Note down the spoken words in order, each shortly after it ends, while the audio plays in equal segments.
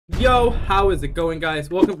Yo, how is it going, guys?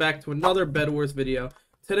 Welcome back to another Bed Wars video.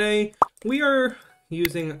 Today we are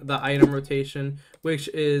using the item rotation, which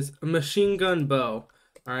is a machine gun bow.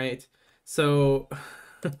 Alright, so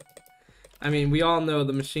I mean, we all know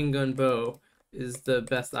the machine gun bow is the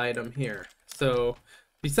best item here. So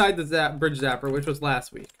beside the bridge zapper, which was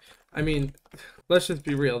last week, I mean, let's just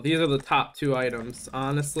be real, these are the top two items,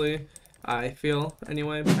 honestly. I feel,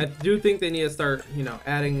 anyway. I do think they need to start,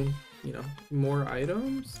 adding more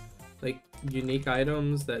items, like unique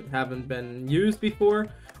items that haven't been used before,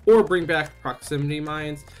 or bring back proximity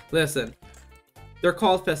mines. Listen, they're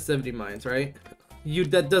called festivity mines, right?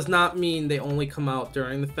 That does not mean they only come out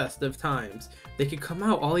during the festive times. They can come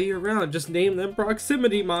out all year round. Just name them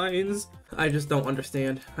proximity mines. I just don't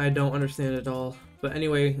understand. I don't understand at all. But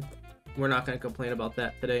anyway, we're not going to complain about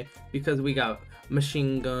that today because we got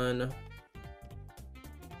machine gun.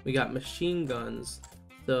 We got machine guns.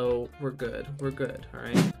 So we're good. We're good. All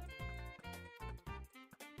right.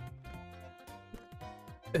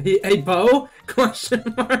 A bow?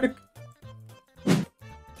 Question mark.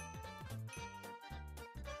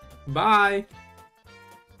 Bye.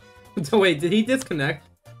 So wait, did he disconnect?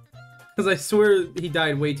 Because I swear he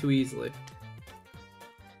died way too easily.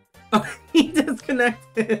 Oh, he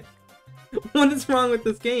disconnected. What is wrong with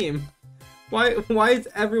this game? Why is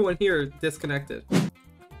everyone here disconnected?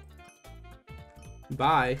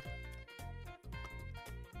 Bye.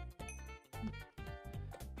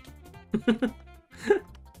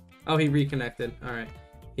 Oh, he reconnected. All right.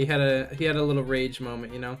 He had a little rage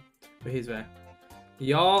moment, you know, but he's back.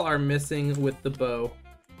 Y'all are missing with the bow.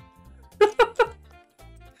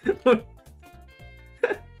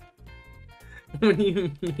 What do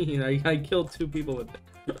you mean? I killed two people with it.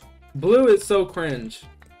 Blue is so cringe.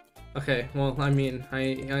 Okay, well, I mean,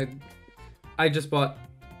 I just bought.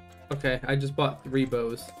 Okay, I just bought 3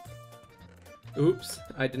 bows. Oops,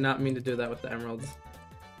 I did not mean to do that with the emeralds.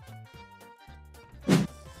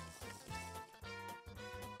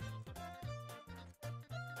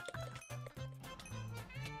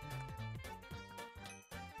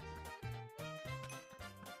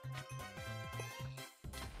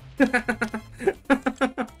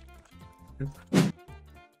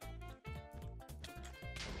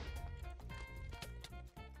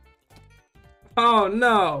 Oh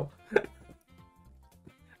no!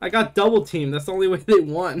 I got double teamed. That's the only way they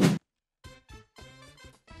won.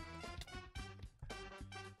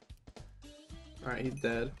 Alright, he's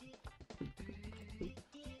dead.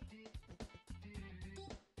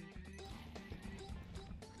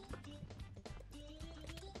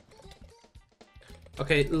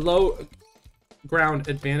 Okay, low ground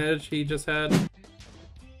advantage he just had.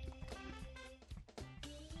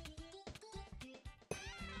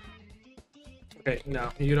 Okay, no,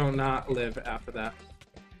 you don't not live after that.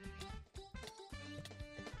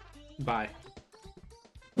 Bye.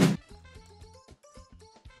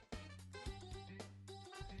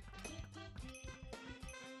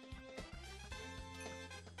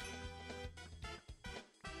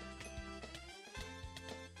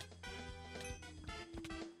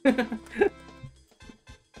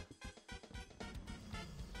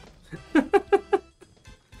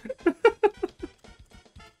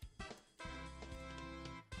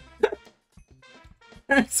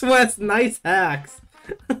 xWest, nice hacks.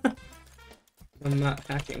 I'm not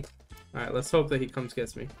hacking. Alright, let's hope that he comes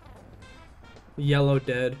gets me. Yellow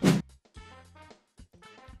dead.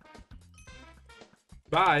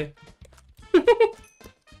 Bye.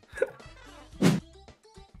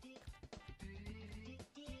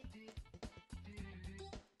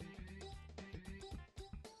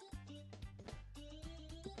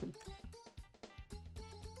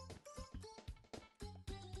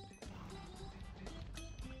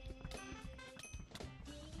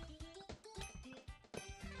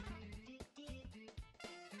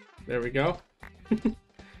 There we go.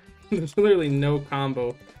 There's literally no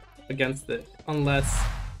combo against it unless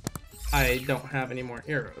I don't have any more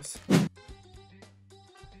arrows.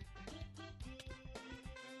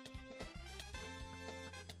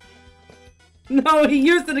 No, he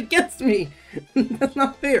used it against me! That's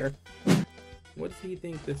not fair. What does he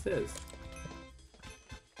think this is?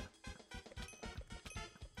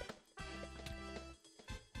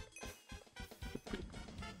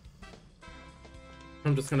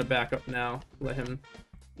 I'm just gonna back up now. Let him,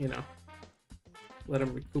 let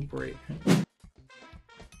him recuperate.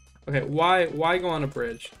 Okay, why go on a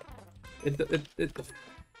bridge? It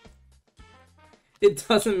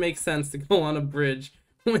doesn't make sense to go on a bridge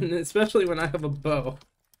especially when I have a bow.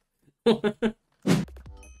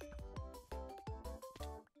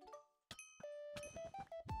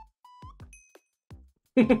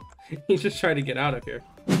 He just tried to get out of here.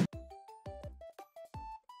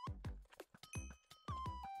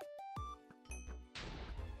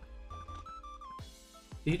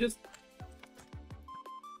 He just...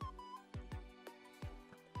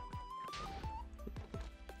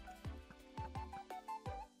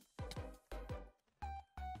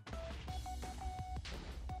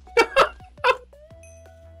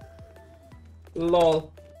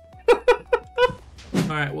 Lol.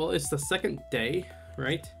 Alright, well, it's the second day,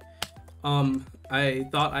 right? I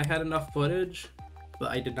thought I had enough footage,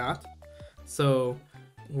 but I did not. So,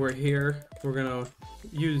 we're here. We're gonna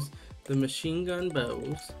use the machine gun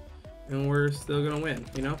bows, and we're still gonna win,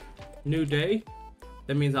 you know? New day,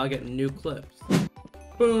 that means I'll get new clips.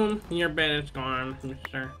 Boom, your bed is gone,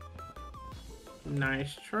 mister.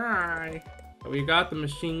 Nice try. We got the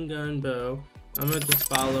machine gun bow. I'm gonna just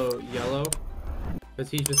follow yellow, because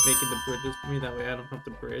he's just making the bridges for me, that way I don't have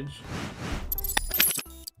to bridge.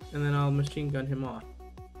 And then I'll machine gun him off.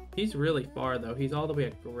 He's really far though, he's all the way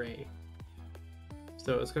at gray.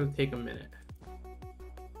 So it's gonna take a minute.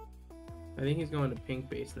 I think he's going to pink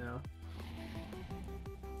base now.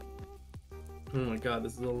 Oh my god,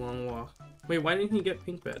 this is a long walk. Wait, why didn't he get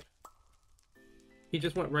pink bed? He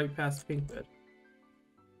just went right past pink bed.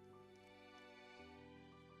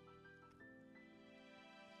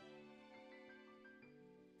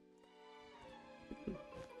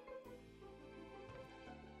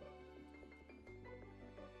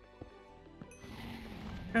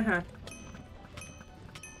 Haha.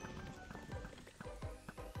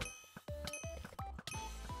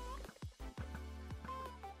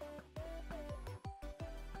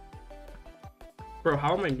 Bro,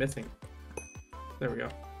 how am I missing? There we go.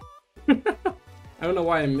 I don't know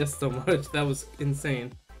why I missed so much. That was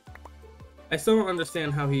insane. I still don't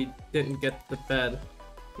understand how he didn't get the bed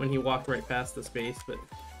when he walked right past the space, but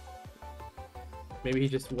maybe he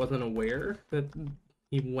just wasn't aware that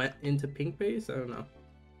he went into pink base? I don't know.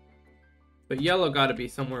 But yellow gotta be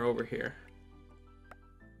somewhere over here.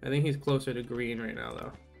 I think he's closer to green right now,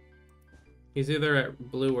 though. He's either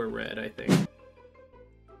at blue or red, I think.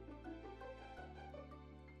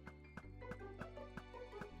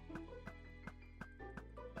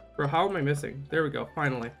 Bro, how am I missing? There we go,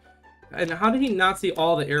 finally. And how did he not see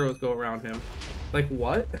all the arrows go around him? Like,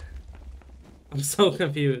 what? I'm so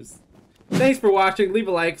confused. Thanks for watching. Leave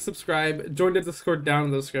a like, subscribe, join the Discord down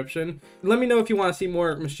in the description. Let me know if you want to see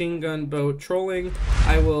more machine gun bow trolling.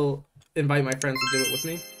 I will invite my friends to do it with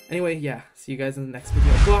me. Anyway, yeah, see you guys in the next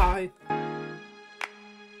video. Bye!